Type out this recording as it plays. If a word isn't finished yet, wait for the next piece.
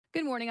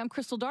Good morning. I'm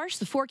Crystal Darsh.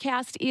 The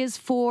forecast is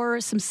for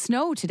some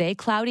snow today,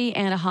 cloudy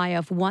and a high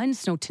of 1.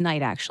 Snow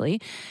tonight, actually,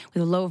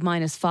 with a low of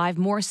 -5.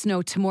 More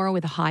snow tomorrow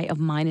with a high of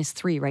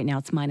 -3. Right now,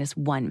 it's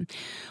 -1.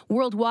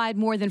 Worldwide,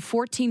 more than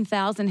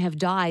 14,000 have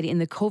died in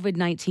the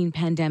COVID-19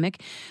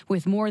 pandemic,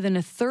 with more than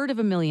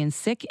 1/3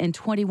 sick and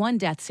 21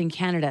 deaths in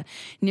Canada.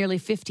 Nearly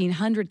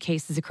 1,500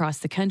 cases across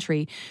the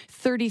country.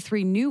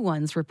 33 new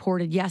ones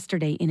reported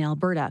yesterday in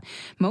Alberta,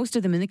 most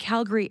of them in the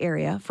Calgary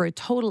area, for a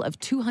total of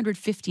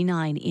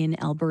 259 in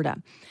Alberta.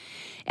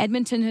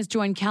 Edmonton has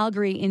joined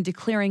Calgary in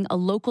declaring a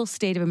local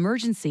state of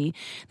emergency.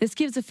 This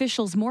gives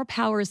officials more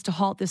powers to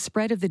halt the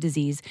spread of the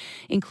disease,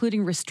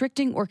 including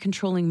restricting or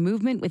controlling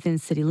movement within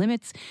city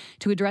limits,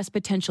 to address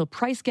potential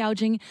price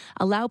gouging,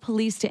 allow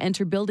police to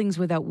enter buildings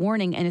without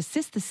warning, and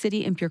assist the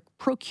city in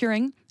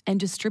procuring and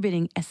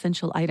distributing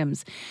essential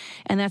items.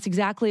 And that's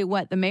exactly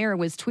what the mayor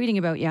was tweeting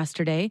about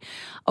yesterday.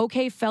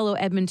 Okay, fellow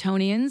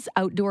Edmontonians,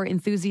 outdoor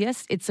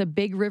enthusiasts, it's a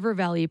big river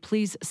valley.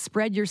 Please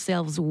spread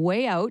yourselves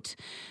way out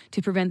to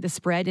prevent the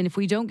spread. And if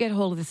we don't get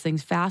hold of this thing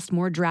fast,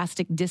 more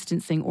drastic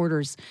distancing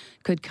orders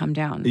could come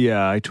down.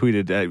 Yeah, I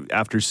tweeted,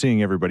 after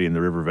seeing everybody in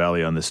the river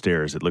valley on the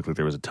stairs, it looked like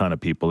there was a ton of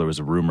people. There was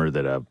a rumor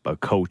that a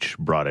coach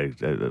brought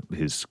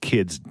his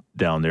kids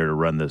down there to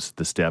run the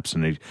steps.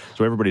 And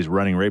so everybody's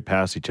running right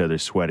past each other,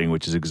 sweating,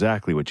 which is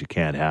exactly what you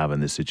can't have in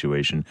this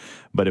situation.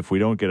 But if we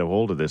don't get a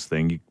hold of this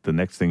thing, the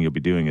next thing you'll be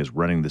doing is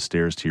running the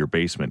stairs to your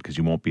basement because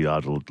you won't be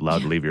allowed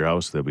to leave your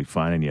house. They'll be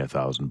fining you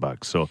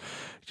 $1,000. So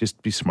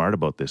just be smart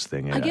about this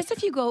thing. I guess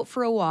if you go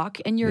for a walk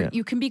and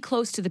you can be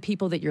close to the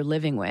people that you're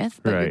living with,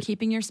 but you're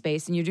keeping your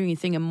space and you're doing your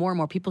thing, and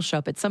more people show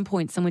up. At some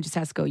point, someone just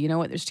has to go, you know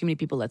what, there's too many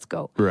people, let's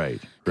go.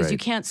 Right. Because you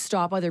can't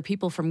stop other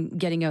people from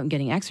getting out and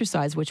getting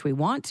exercise, which we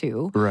want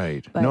to.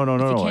 Right. But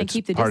No. It's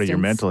It's part of your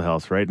mental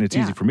health, right? And it's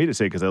easy for me to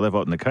say because I live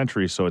out in the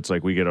country, so it's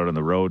like we get out on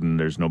the road and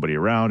there's nobody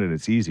around and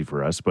it's easy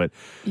for us. But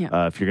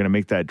if you're going to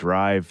make that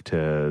drive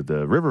to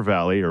the river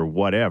valley or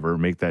whatever,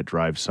 make that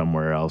drive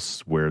somewhere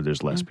else where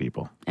there's less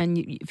people. And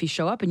if you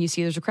show up and you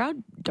see there's a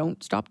crowd,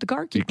 don't stop the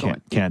car. Keep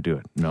going. Can't do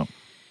it. No.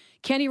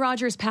 Kenny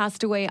Rogers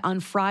passed away on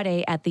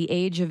Friday at the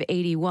age of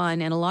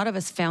 81, and a lot of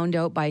us found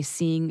out by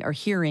seeing or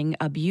hearing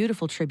a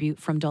beautiful tribute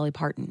from Dolly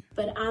Parton.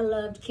 But I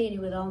loved Kenny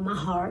with all my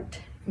heart.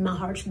 My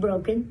heart's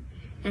broken,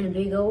 and a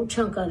big old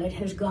chunk of it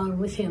has gone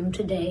with him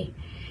today.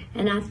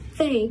 And I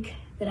think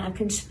that I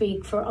can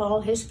speak for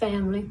all his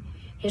family,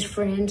 his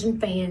friends and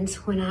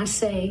fans when I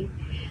say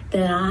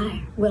that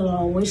I will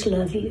always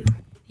love you.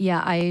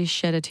 Yeah, I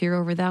shed a tear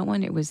over that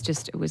one. It was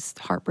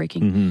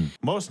heartbreaking. Mm-hmm.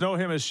 Most know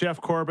him as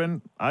Chef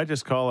Corbin. I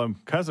just call him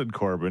Cousin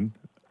Corbin.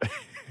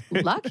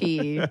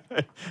 Lucky.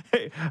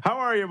 Hey, how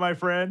are you, my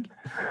friend?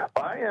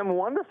 I am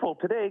wonderful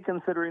today,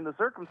 considering the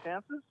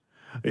circumstances.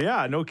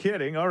 Yeah, no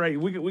kidding. All right,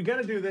 we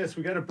got to do this.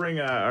 We got to bring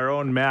our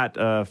own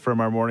Matt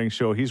from our morning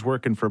show. He's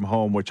working from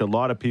home, which a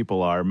lot of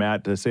people are.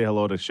 Matt, say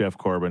hello to Chef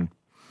Corbin.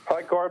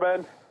 Hi,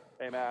 Corbin.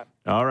 Hey, Matt.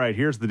 All right,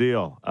 here's the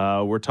deal.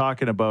 We're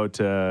talking about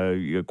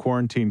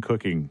quarantine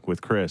cooking with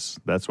Chris.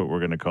 That's what we're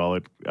going to call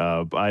it.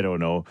 I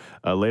don't know.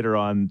 Later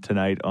on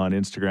tonight on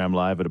Instagram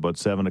Live at about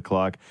 7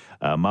 o'clock,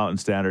 Mountain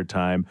Standard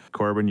Time.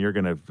 Corbin, you're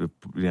going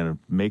to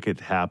make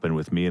it happen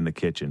with me in the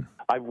kitchen.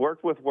 I've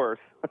worked with worse.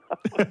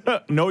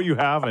 No, you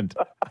haven't.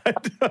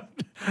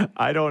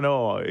 I don't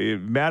know.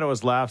 Matt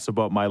always laughs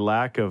about my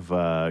lack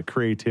of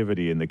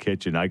creativity in the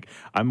kitchen.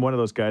 I'm one of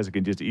those guys that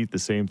can just eat the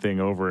same thing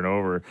over and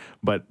over,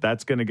 but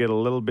that's going to get a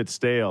little bit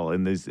stale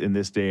in this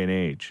day and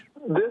age.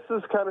 This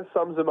kind of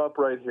sums him up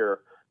right here.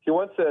 He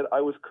once said, I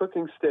was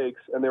cooking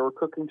steaks, and they were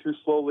cooking too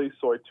slowly,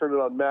 so I turned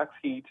it on max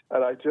heat,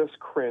 and I just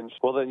cringed.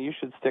 Well, then you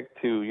should stick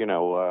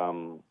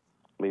to,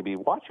 maybe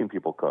watching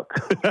people cook.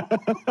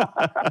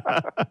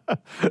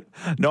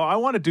 No, I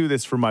want to do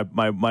this for my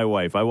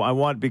wife. I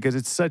want, because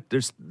it's such,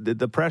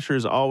 the pressure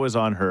is always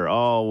on her.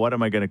 Oh, what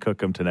am I going to cook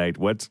them tonight?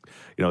 It's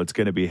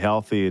going to be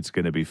healthy. It's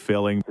going to be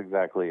filling. That's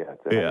exactly it.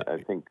 Yeah.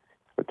 I think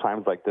at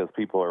times like this,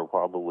 people are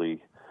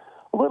probably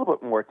a little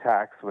bit more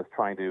taxed with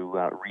trying to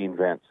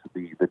reinvent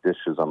the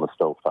dishes on the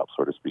stovetop,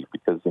 so to speak,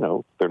 because,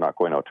 they're not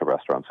going out to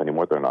restaurants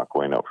anymore. They're not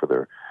going out for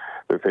their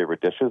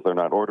favorite dishes. They're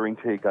not ordering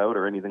takeout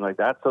or anything like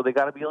that. So they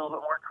got to be a little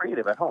bit more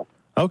creative at home.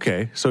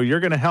 Okay. So you're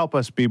going to help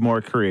us be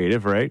more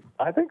creative, right?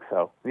 I think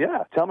so.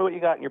 Yeah. Tell me what you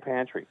got in your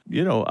pantry.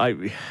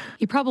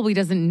 He probably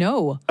doesn't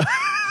know.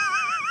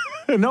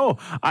 No,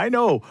 I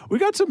know. We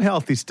got some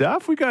healthy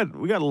stuff. We got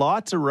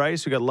lots of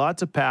rice. We got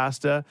lots of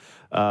pasta.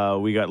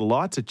 We got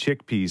lots of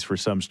chickpeas for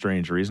some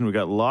strange reason. We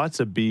got lots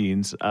of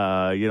beans.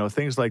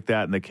 Things like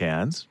that in the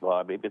cans.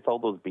 Well, maybe it's all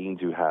those beans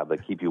you have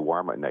that keep you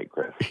warm at night,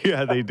 Chris.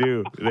 Yeah, they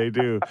do. They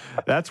do.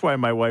 That's why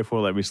my wife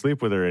won't let me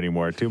sleep with her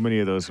anymore. Too many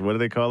of those. What do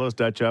they call those?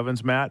 Dutch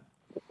ovens, Matt?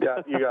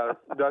 Yeah, you got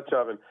it. Dutch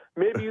oven.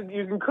 Maybe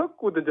you can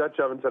cook with the Dutch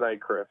oven tonight,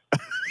 Chris.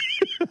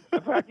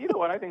 In fact, you know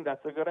what? I think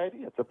that's a good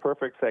idea. It's a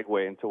perfect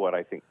segue into what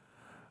I think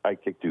I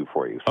could do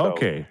for you. So,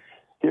 okay.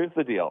 Here's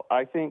the deal.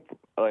 I think,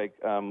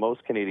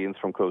 most Canadians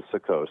from coast to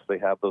coast, they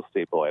have those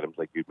staple items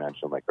like you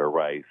mentioned, like our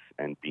rice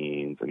and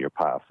beans and your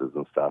pastas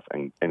and stuff.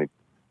 And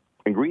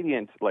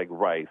ingredient like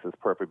rice is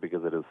perfect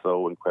because it is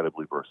so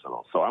incredibly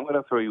versatile. So I'm going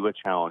to throw you a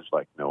challenge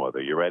like no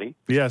other. You ready?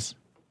 Yes.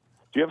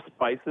 Do you have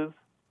spices?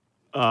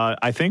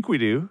 I think we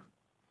do.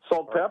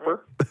 Salt,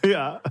 pepper.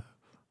 Yeah.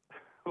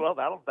 Well,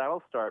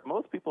 that'll start.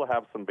 Most people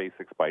have some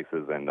basic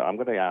spices, and I'm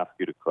going to ask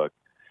you to cook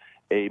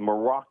a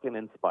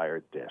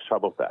Moroccan-inspired dish. How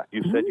about that?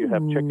 You said you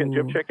have chicken. Do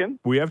you have chicken?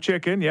 We have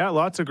chicken. Yeah,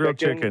 lots of grilled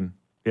chicken.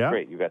 Yeah.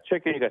 Great. You got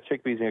chicken, you got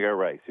chickpeas, and you got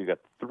rice. You got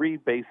 3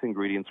 base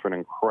ingredients for an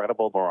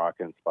incredible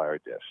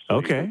Moroccan-inspired dish. So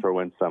Okay. You can throw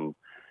in some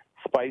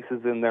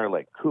spices in there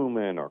like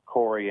cumin or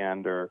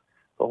coriander.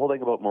 The whole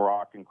thing about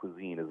Moroccan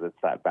cuisine is it's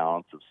that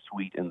balance of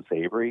sweet and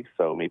savory.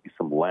 So maybe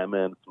some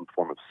lemon, some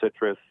form of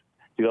citrus.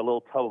 You got a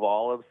little tub of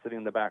olives sitting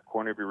in the back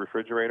corner of your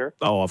refrigerator?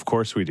 Oh, of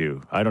course we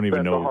do. I don't even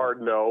That's know a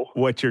hard no.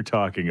 what you're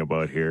talking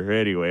about here.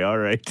 Anyway, all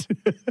right.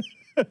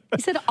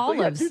 He said Well,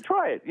 yeah, olives. do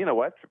try it. You know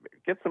what?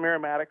 Get some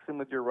aromatics in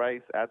with your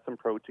rice, add some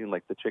protein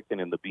like the chicken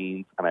and the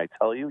beans, and I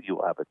tell you,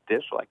 you'll have a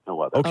dish like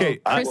no other. Okay.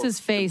 Chris's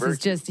face is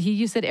just,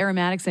 you said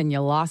aromatics and you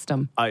lost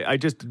him.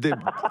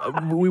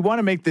 We want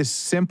to make this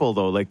simple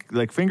though,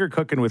 like finger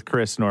cooking with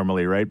Chris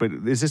normally, right?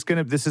 But this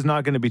is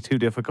not going to be too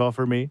difficult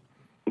for me?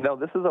 No,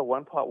 this is a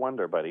one-pot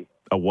wonder, buddy.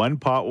 A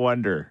one-pot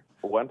wonder.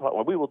 One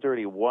pot. We will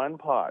dirty one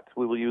pot.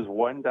 We will use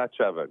one Dutch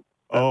oven.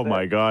 Oh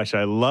my gosh,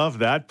 I love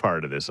that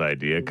part of this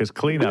idea because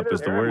cleanup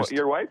is the worst.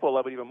 Your wife will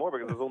love it even more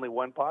because there's only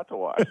one pot to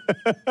wash.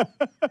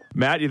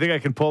 Matt, you think I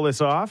can pull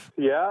this off?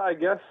 Yeah, I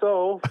guess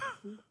so.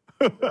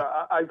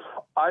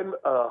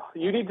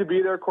 You need to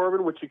be there,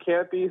 Corbin, which you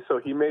can't be, so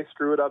he may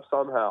screw it up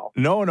somehow.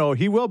 No,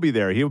 he will be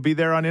there. He'll be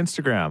there on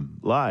Instagram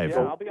live.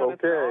 Yeah, I'll be on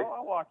it. Okay.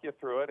 I'll walk you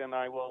through it, and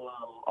I will.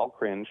 I'll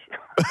cringe.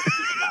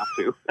 Have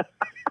to.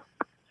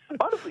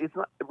 Honestly, it's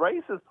not.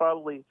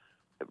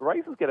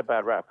 Rices get a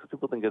bad rap because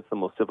people think it's the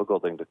most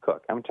difficult thing to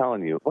cook. I'm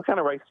telling you. What kind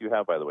of rice do you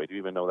have, by the way? Do you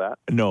even know that?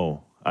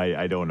 No,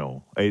 I don't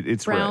know.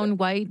 It's Brown, red.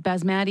 white,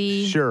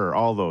 basmati, Sure,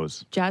 all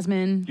those.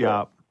 jasmine.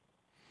 Yeah.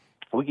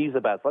 We can use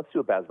let's do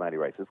a basmati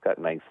rice. It's got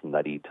nice,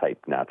 nutty type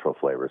natural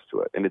flavors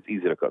to it, and it's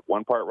easy to cook.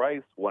 1 part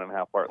rice,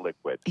 1.5 part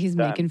liquid. He's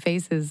Done. making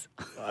faces.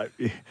 I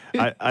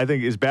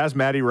think is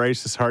basmati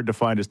rice as hard to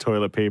find as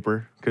toilet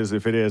paper? Because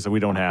if it is, we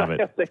don't have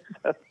it. I think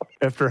so.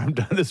 After I'm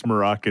done this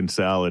Moroccan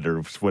salad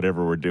or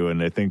whatever we're doing,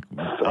 I think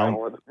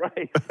Salad,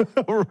 right.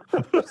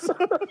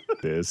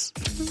 this.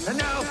 And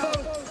now,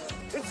 folks,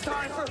 it's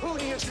time for Who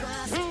Do You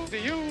Trust? Who do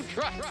you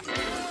trust?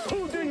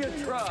 Who do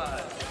you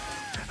trust?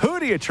 Who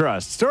do you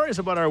trust? Stories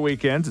about our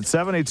weekends at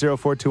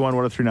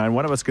 780-421-1039.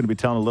 One of us is going to be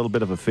telling a little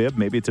bit of a fib.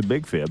 Maybe it's a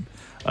big fib.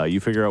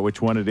 You figure out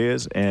which one it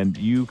is, and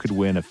you could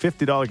win a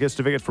 $50 gift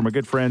certificate from our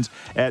good friends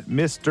at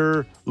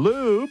Mr.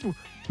 Lube.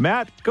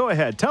 Matt, go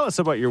ahead. Tell us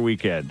about your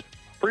weekend.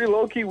 Pretty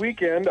low-key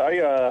weekend.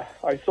 I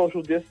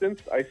social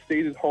distanced. I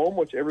stayed at home,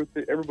 which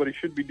everybody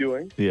should be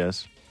doing.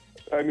 Yes.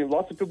 I mean,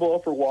 lots of people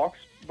out for walks,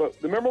 but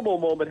the memorable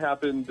moment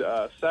happened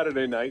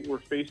Saturday night. We're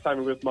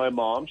FaceTiming with my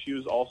mom. She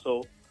was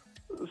also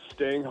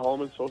staying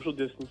home and social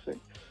distancing.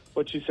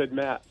 But she said,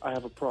 Matt, I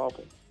have a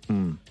problem.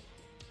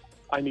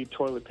 I need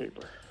toilet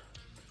paper.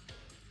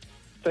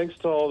 Thanks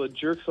to all the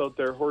jerks out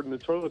there hoarding the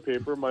toilet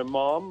paper, my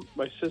mom,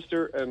 my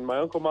sister, and my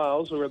Uncle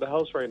Miles, who are at the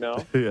house right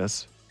now,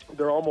 Yes.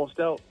 they're almost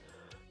out.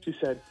 She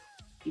said,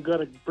 you got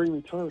to bring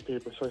me toilet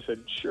paper. So I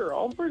said, sure,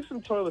 I'll bring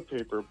some toilet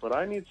paper, but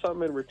I need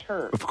something in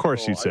return. Of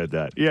course you said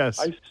that. Yes.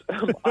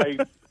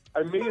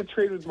 I made a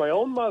trade with my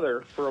own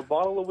mother for a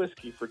bottle of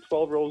whiskey for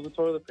 12 rolls of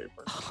toilet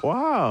paper.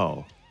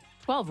 Wow.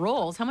 12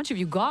 rolls. How much have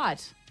you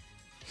got?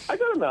 I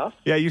got enough.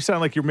 Yeah, you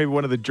sound like you're maybe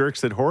one of the jerks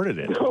that hoarded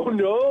it. Oh,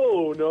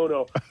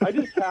 no. I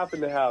just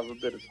happen to have a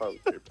bit of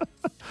toilet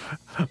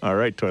paper. All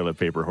right, toilet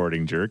paper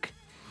hoarding jerk.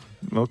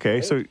 Okay,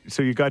 so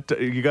you got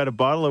a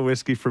bottle of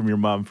whiskey from your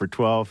mom for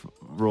 12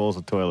 rolls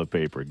of toilet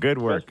paper. Good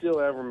work. Best deal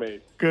ever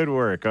made. Good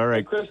work. All right.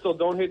 Hey, Crystal,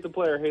 don't hate the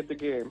player, hate the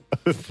game.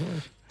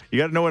 You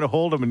got to know when to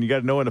hold them and you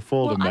got to know when to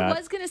fold Well, them, Matt. I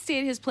was going to stay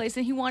at his place,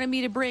 and he wanted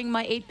me to bring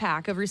my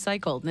 8-pack of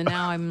recycled. And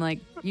now I'm like,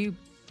 you.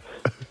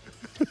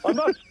 I'm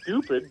not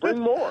stupid. Bring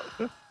more.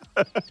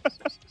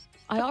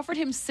 I offered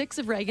him 6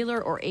 of regular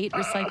or 8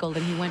 recycled,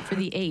 and he went for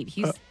the 8.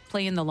 He's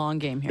playing the long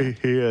game here.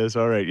 He is.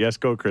 All right. Yes,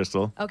 go,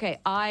 Crystal. Okay,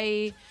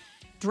 I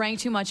drank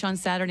too much on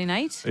Saturday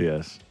night.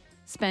 Yes.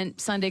 Spent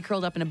Sunday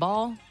curled up in a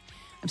ball.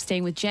 I'm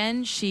staying with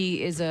Jen.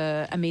 She is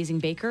an amazing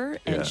baker,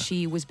 and Yeah.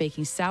 she was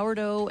baking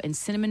sourdough and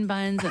cinnamon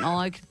buns, and all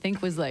I could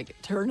think was like,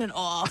 turn it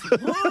off.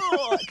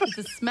 Because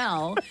the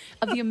smell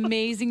of the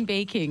amazing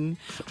baking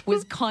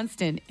was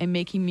constant and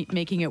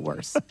making it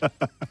worse. It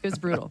was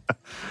brutal.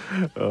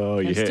 Oh,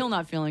 I'm still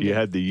not feeling You good.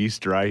 had the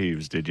yeast dry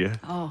heaves, did you?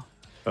 Oh,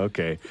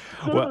 Okay.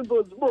 Well,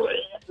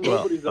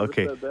 Nobody's ever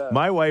okay. said that.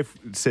 My wife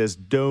says,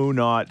 do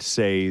not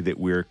say that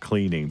we're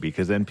cleaning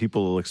because then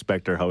people will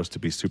expect our house to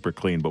be super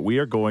clean. But we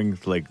are going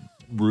like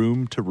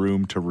room to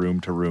room to room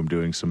to room,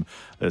 doing some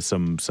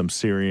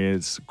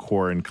serious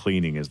quarantine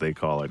cleaning, as they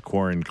call it,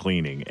 quarantine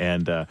cleaning.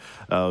 And the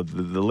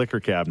liquor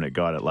cabinet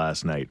got it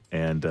last night,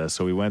 and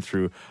so we went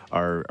through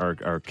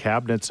our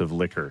cabinets of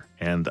liquor.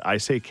 And I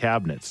say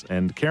cabinets,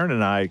 and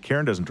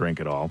Karen doesn't drink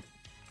at all.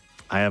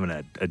 I haven't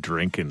had a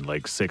drink in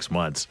like 6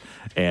 months,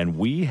 and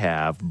we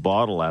have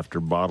bottle after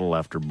bottle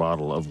after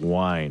bottle of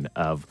wine,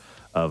 of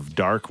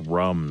dark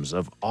rums,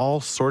 of all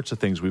sorts of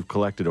things we've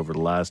collected over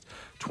the last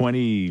 7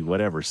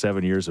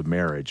 years of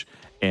marriage.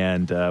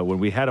 And when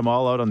we had them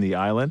all out on the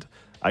island,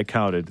 I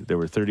counted, there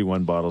were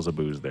 31 bottles of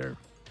booze there.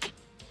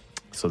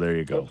 So there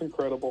you go. That's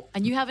incredible.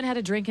 And you haven't had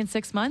a drink in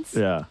 6 months?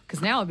 Yeah. Because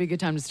now would be a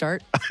good time to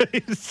start.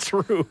 It's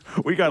true.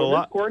 We got a When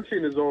lot. this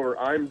quarantine is over,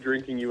 I'm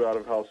drinking you out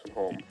of house and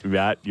home.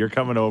 Matt, you're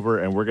coming over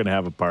and we're going to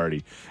have a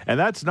party. And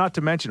that's not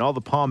to mention all the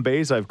Palm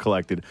Bays I've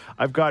collected.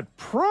 I've got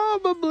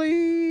probably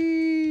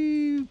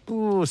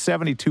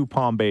 72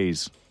 Palm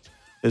Bays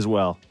as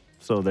well.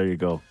 So there you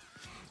go.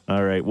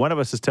 All right. One of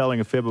us is telling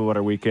a fib about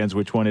our weekends.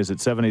 Which one is it?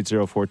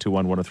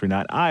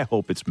 780-421-1039. I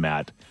hope it's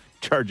Matt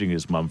charging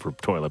his mom for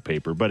toilet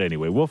paper. But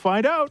anyway, we'll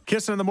find out.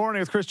 Kissing in the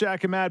Morning with Chris,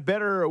 Jack, and Matt.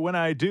 Better when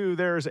I do.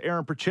 There's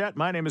Aaron Pritchett.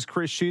 My name is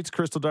Chris Sheets.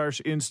 Crystal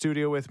Darsh in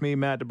studio with me.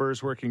 Matt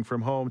DeBur's working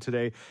from home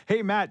today.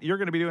 Hey, Matt, you're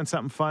going to be doing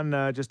something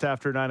fun just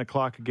after 9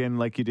 o'clock again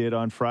like you did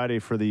on Friday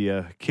for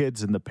the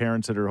kids and the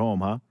parents that are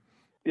home, huh?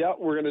 Yeah,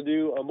 we're going to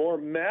do a more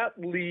Matt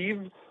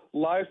Leave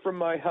live from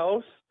my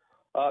house.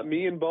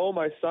 Me and Bo,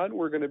 my son,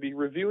 we're going to be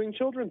reviewing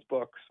children's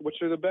books, which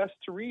are the best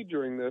to read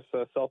during this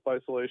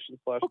self-isolation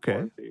 /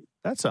 quarantine.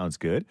 That sounds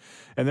good.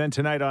 And then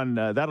tonight on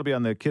that'll be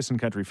on the Kissin'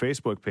 Country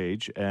Facebook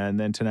page. And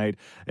then tonight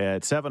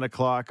at 7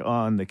 o'clock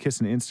on the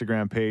Kissin'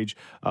 Instagram page,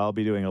 I'll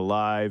be doing a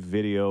live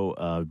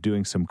video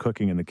doing some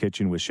cooking in the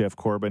kitchen with Chef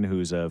Corbin,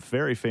 who's a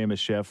very famous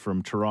chef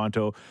from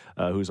Toronto,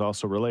 who's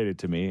also related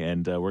to me.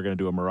 And we're going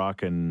to do a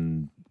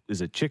Moroccan,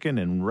 is it chicken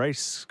and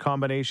rice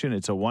combination?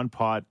 It's a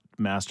one-pot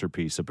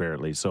masterpiece,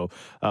 apparently. So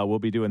we'll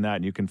be doing that,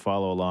 and you can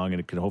follow along,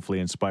 and it can hopefully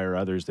inspire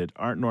others that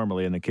aren't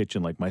normally in the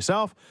kitchen like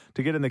myself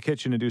to get in the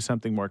kitchen and do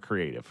something more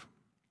creative.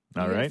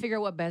 All right. Figure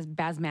out what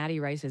basmati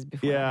rice is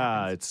before.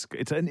 Yeah, it's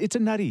a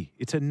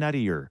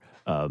nuttier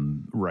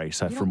rice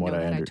from what I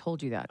understand. I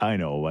told you that. I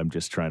know. I'm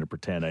just trying to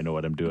pretend I know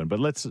what I'm doing. But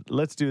let's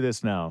do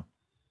this now.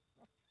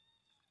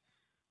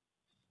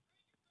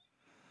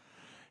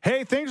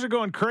 Hey, things are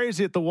going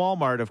crazy at the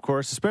Walmart, of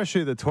course,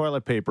 especially the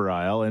toilet paper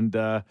aisle.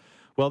 And,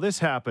 well, this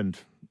happened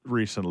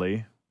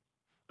recently.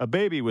 A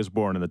baby was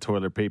born in the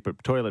toilet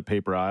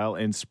paper aisle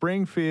in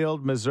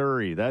Springfield,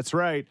 Missouri. That's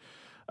right.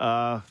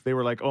 They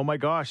were like, oh, my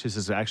gosh, this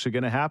is actually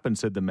going to happen,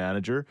 said the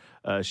manager.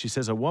 She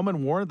says a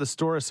woman warned the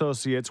store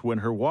associates when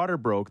her water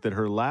broke that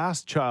her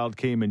last child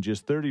came in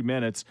just 30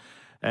 minutes.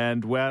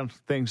 And when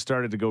things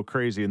started to go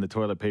crazy in the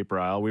toilet paper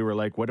aisle, we were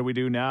like, what do we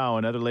do now?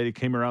 Another lady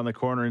came around the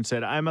corner and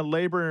said, I'm a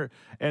labor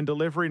and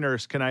delivery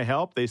nurse. Can I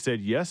help? They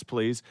said, yes,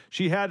 please.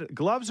 She had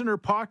gloves in her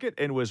pocket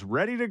and was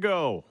ready to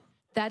go.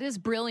 That is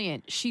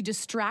brilliant. She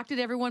distracted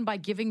everyone by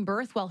giving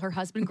birth while her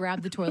husband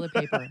grabbed the toilet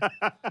paper.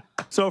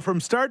 So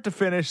from start to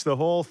finish, the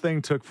whole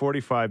thing took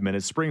 45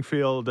 minutes.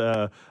 Springfield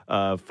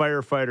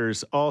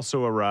firefighters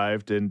also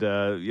arrived, and,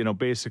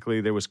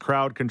 basically there was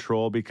crowd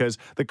control because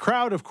the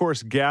crowd, of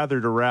course,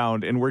 gathered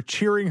around and were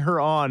cheering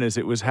her on as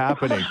it was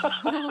happening.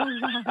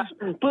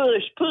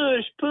 Push,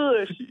 push,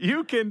 push.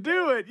 You can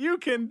do it. You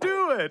can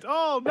do it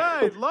all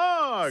night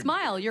long.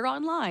 Smile, you're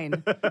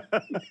online.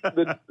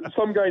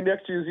 Some guy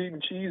next to you is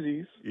eating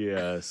cheesies.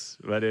 Yes.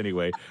 But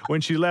anyway,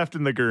 when she left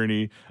in the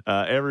gurney,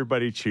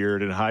 everybody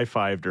cheered and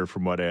high-fived her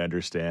from what I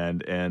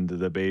understand. And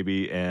the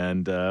baby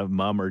and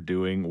mom are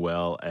doing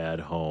well at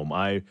home.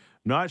 I'm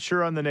not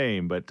sure on the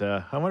name, but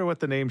I wonder what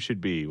the name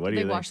should be. What do you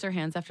think? They washed their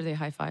hands after they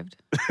high-fived?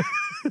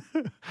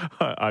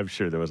 I'm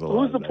sure there was a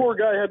lot. Who's the poor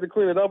guy who had to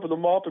clean it up with a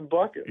mop and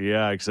bucket?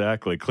 Yeah,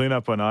 exactly. Clean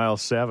up on aisle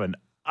 7.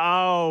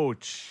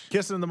 Ouch.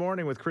 Kissing in the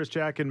Morning with Chris,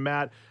 Jack, and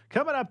Matt.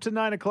 Coming up to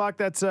 9 o'clock,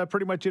 that's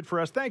pretty much it for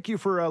us. Thank you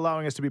for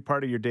allowing us to be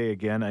part of your day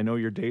again. I know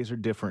your days are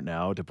different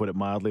now, to put it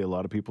mildly. A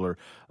lot of people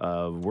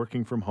are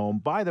working from home.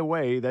 By the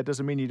way, that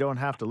doesn't mean you don't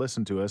have to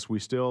listen to us. We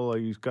still,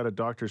 you've got a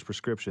doctor's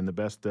prescription. The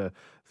best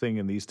thing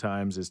in these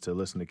times is to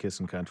listen to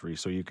Kissin' Country,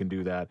 so you can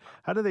do that.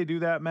 How do they do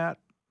that, Matt?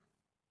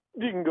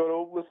 You can go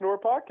to listen to our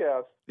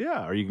podcast.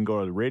 Yeah, or you can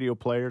go to the radio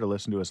player to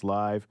listen to us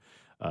live.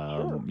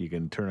 Sure. You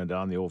can turn it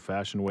on the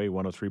old-fashioned way,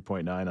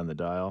 103.9 on the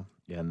dial,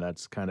 and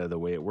that's kind of the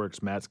way it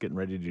works. Matt's getting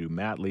ready to do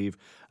Matt Leave.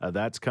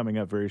 That's coming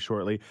up very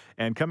shortly.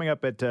 And coming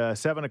up at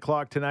 7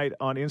 o'clock tonight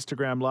on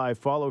Instagram Live,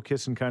 follow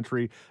Kissin'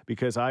 Country,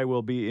 because I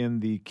will be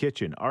in the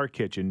kitchen, our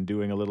kitchen,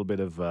 doing a little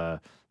bit of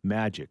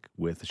magic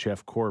with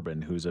Chef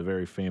Corbin, who's a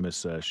very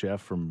famous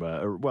chef from,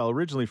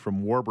 originally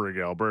from Warburg,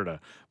 Alberta,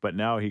 but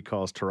now he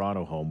calls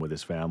Toronto home with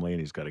his family, and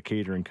he's got a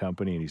catering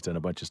company, and he's done a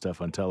bunch of stuff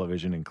on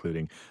television,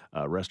 including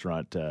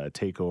Restaurant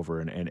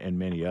Takeover and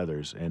many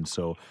others. And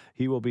so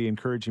he will be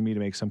encouraging me to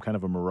make some kind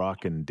of a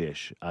Moroccan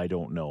dish. I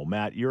don't know.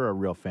 Matt, you're a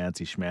real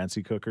fancy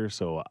schmancy cooker,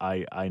 so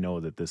I know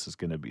that this is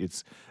going to be,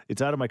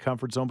 it's out of my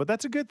comfort zone, but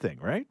that's a good thing,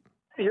 right?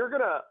 You're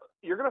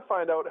gonna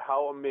find out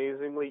how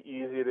amazingly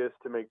easy it is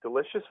to make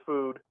delicious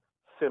food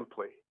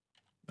simply.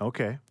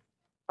 Okay.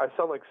 I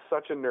sound like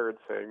such a nerd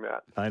saying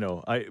that. I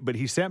know. But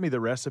he sent me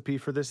the recipe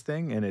for this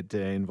thing, and it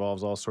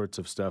involves all sorts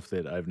of stuff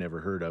that I've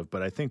never heard of,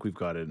 but I think we've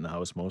got it in the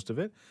house, most of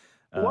it.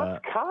 What's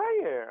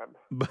cayenne?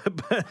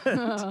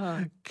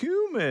 but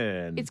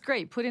cumin. It's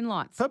great. Put in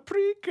lots.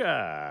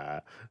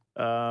 Paprika.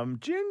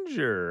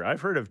 Ginger.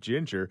 I've heard of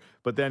ginger,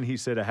 but then he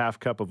said a half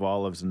cup of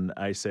olives, and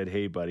I said,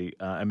 hey, buddy,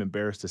 I'm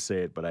embarrassed to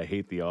say it, but I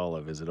hate the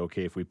olive. Is it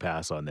okay if we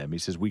pass on them? He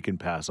says, we can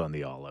pass on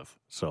the olive.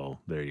 So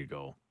there you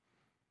go.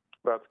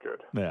 That's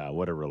good. Yeah,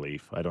 what a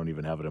relief. I don't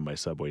even have it in my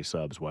Subway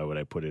subs. Why would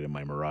I put it in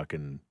my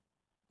Moroccan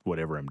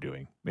whatever I'm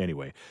doing?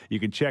 Anyway, you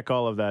can check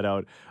all of that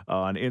out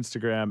on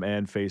Instagram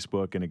and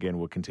Facebook. And again,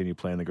 we'll continue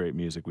playing the great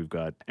music we've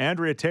got.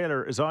 Andrea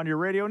Taylor is on your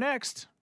radio next.